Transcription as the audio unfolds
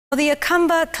The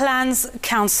Akamba Clans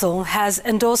Council has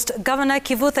endorsed Governor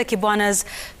Kibwana's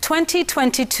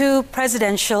 2022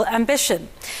 presidential ambition.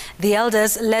 The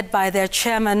elders, led by their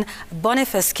chairman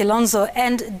Boniface Kilonzo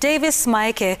and Davis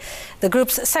Maeke, the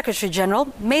group's Secretary General,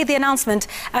 made the announcement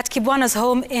at Kibwana's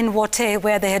home in Wote,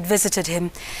 where they had visited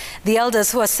him. The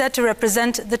elders, who are said to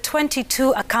represent the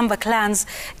 22 Akamba clans,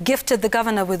 gifted the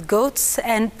governor with goats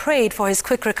and prayed for his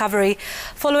quick recovery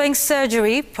following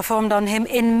surgery performed on him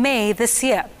in May this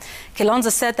year.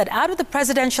 Kilonzo said that out of the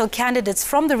presidential candidates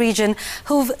from the region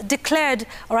who've declared,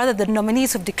 or rather the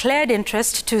nominees who've declared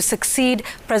interest to succeed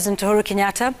President Uhuru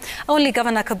Kenyatta, only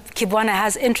Governor Kibwana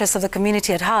has interests of the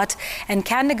community at heart and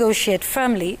can negotiate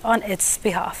firmly on its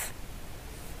behalf.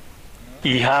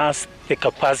 He has the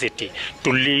capacity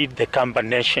to lead the Akamba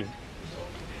nation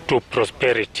to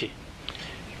prosperity.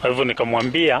 Kwa hivyo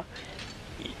nikamwambia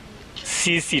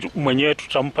sisi mwenyewe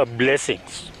tutampa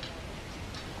blessings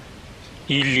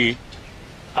ili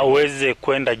aweze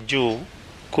kwenda juu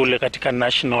kule katika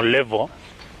national level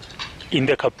in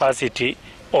the capacity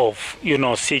of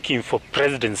seeking for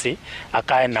presidency.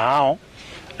 Akae na hao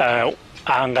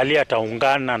aangalia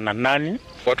ataungana na nani.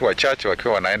 Watu wachache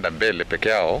wakiwa wanaenda mbele peke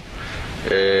yao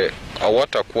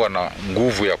hawatakuwa na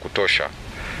nguvu ya kutosha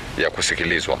ya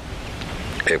kusikilizwa.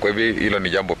 Kwa hivyo hilo ni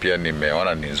jambo pia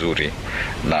nimeona ni nzuri,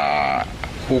 na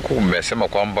huku mmesema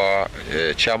kwamba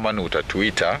chairman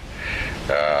utatuita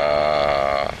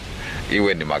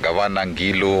iwe ni magavana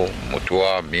Ngilo,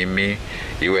 Mutua, mimi,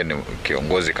 iwe ni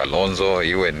kiongozi Kalonzo,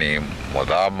 iwe ni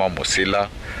Modhama, Musila,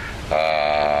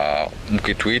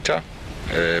 mkituita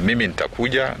mimi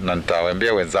nitakuja na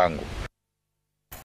nitawaambia wenzangu